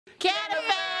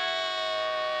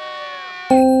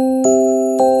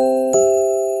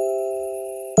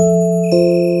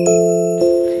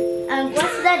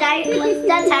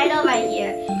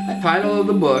title of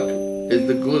the book is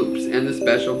The Gloops and the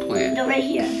Special Plant. No, right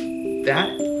here.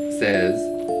 That says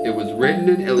it was written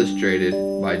and illustrated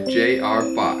by J.R.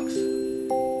 Fox,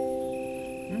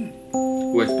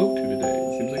 who I spoke to today.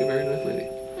 Seems like a very nice lady.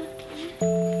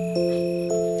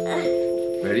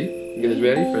 Ready? You guys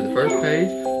ready for the first page?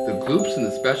 The Gloops and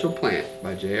the Special Plant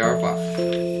by J.R. Fox.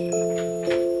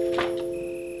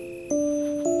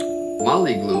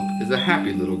 Molly Gloop is a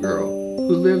happy little girl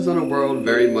who lives on a world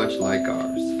very much like ours.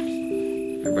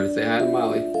 Everybody say hi to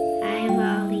Molly. Hi,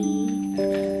 Molly.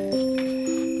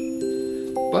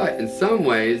 But in some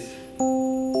ways,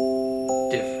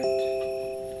 different.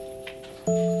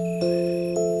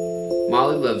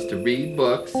 Molly loves to read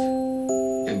books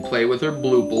and play with her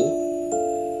bloople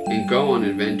and go on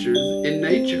adventures in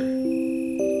nature.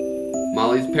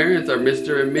 Molly's parents are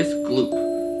Mr. and Miss Gloop.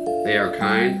 They are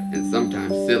kind and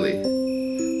sometimes silly.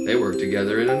 They work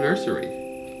together in a nursery.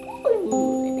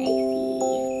 Ooh, nicey.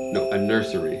 No, a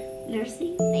nursery.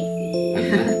 Nursery?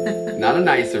 Nicey. Not a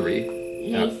nicery.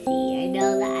 Nicey, I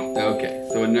know that. Okay,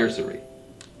 so a nursery.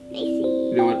 Nicey.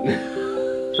 You know what?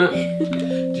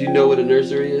 Do you know what a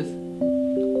nursery is?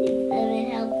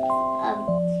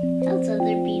 It helps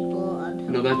other people.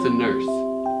 No, that's a nurse.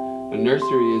 A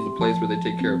nursery is a place where they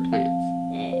take care of plants.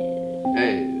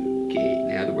 Okay,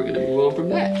 now that we're gonna move on from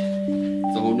that.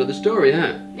 It's a whole nother story,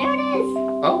 huh? There it is.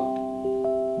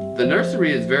 Oh, the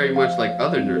nursery is very much like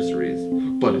other nurseries,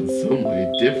 but in some way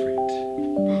different.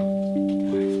 Why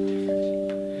is it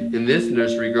different? In this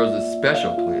nursery grows a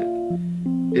special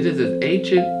plant. It is as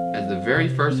ancient as the very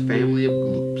first family of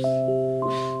gloops.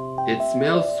 It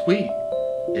smells sweet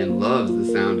and loves the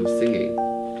sound of singing.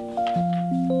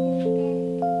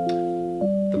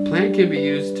 The plant can be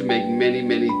used to make many,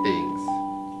 many things.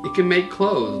 It can make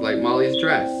clothes like Molly's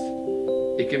dress.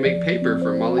 It can make paper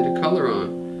for Molly to color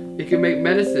on. It can make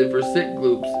medicine for sick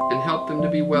gloops and help them to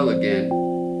be well again.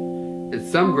 And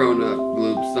some grown-up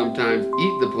gloops sometimes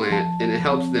eat the plant and it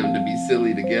helps them to be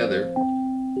silly together.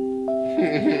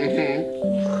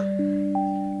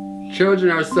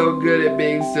 Children are so good at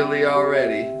being silly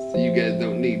already, so you guys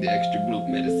don't need the extra gloop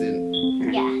medicine.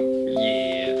 Yeah.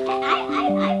 Yeah.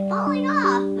 I'm falling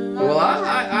off. Well,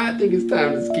 I think it's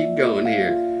time to keep going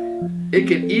here. It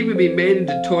can even be made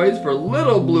into toys for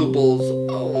little blooples.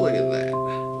 Oh, look at that.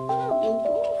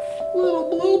 Little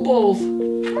blooples.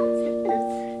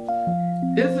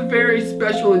 It's a very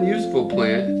special and useful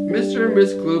plant. Mr. and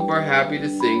Miss Gloop are happy to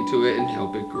sing to it and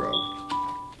help it grow.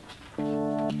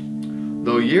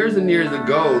 Though years and years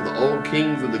ago, the old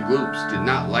kings of the Gloops did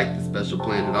not like the special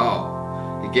plant at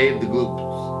all. It gave the Gloops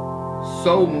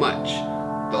so much.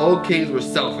 The old kings were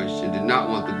selfish and did not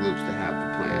want the Gloops to have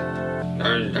the plant.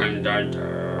 Dun, dun, dun,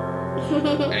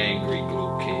 dun. Angry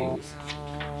Gloop kings.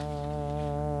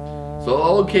 So the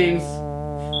old kings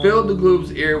filled the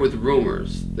Gloop's ear with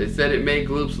rumors. They said it made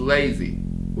Gloops lazy,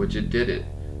 which it didn't,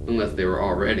 unless they were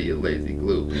already a lazy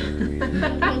Gloop.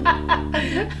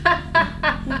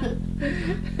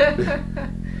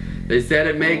 They said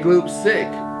it made Gloops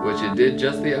sick, which it did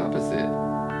just the opposite.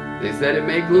 They said it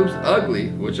made Gloops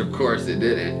ugly, which of course it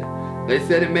didn't. They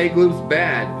said it made Gloops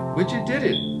bad, which it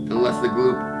didn't, unless the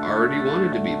Gloop already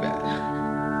wanted to be bad.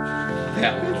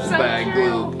 That was so bad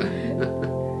Gloop.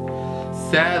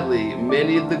 Sadly,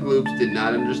 many of the Gloops did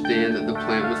not understand that the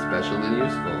plant was special and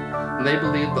useful, and they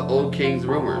believed the old king's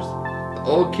rumors. The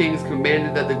old kings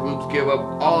commanded that the Gloops give up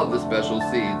all of the special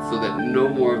seeds so that no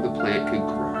more of the plant could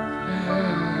grow.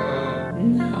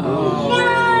 No!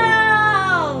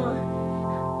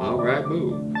 Alright,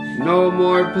 boo. No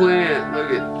more plant.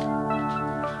 Look at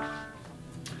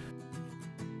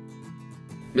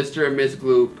Mr. and Miss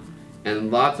Gloop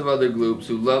and lots of other Gloops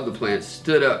who loved the plant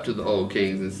stood up to the old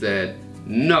kings and said,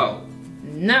 no.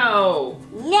 No.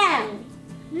 No.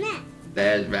 No.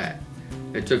 That's right.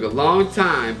 It took a long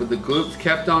time, but the Gloops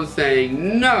kept on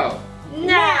saying no.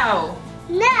 No.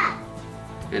 No.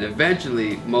 And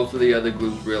eventually, most of the other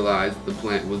Gloops realized the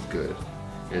plant was good.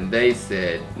 And they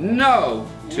said no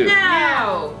to it.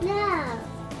 No. No.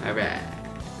 Alright.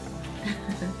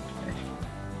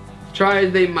 Try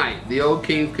as they might, the old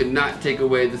kings could not take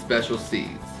away the special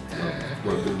seeds.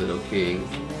 Poor good little kings.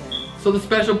 So the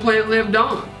special plant lived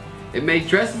on. It made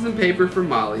dresses and paper for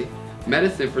Molly,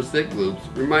 medicine for sick Gloops,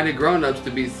 reminded grown-ups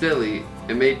to be silly,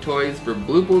 and made toys for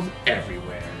blooples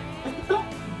everywhere.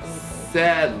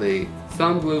 Sadly,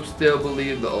 some Gloops still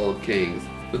believe the old kings,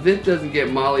 but this doesn't get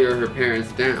Molly or her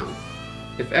parents down.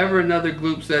 If ever another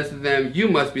Gloop says to them, you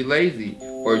must be lazy,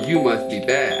 or you must be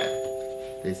bad,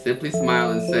 they simply smile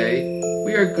and say,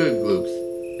 we are good Gloops,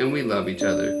 and we love each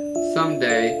other.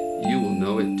 Someday, you will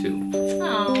know it too.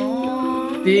 Aww.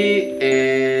 The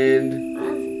end.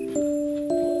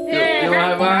 Yay.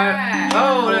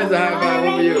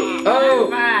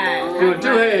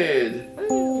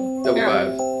 Double Yeah.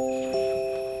 fives.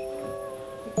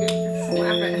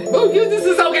 Slap it. Oh, this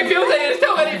is so confusing. There's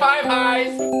too many five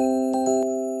highs.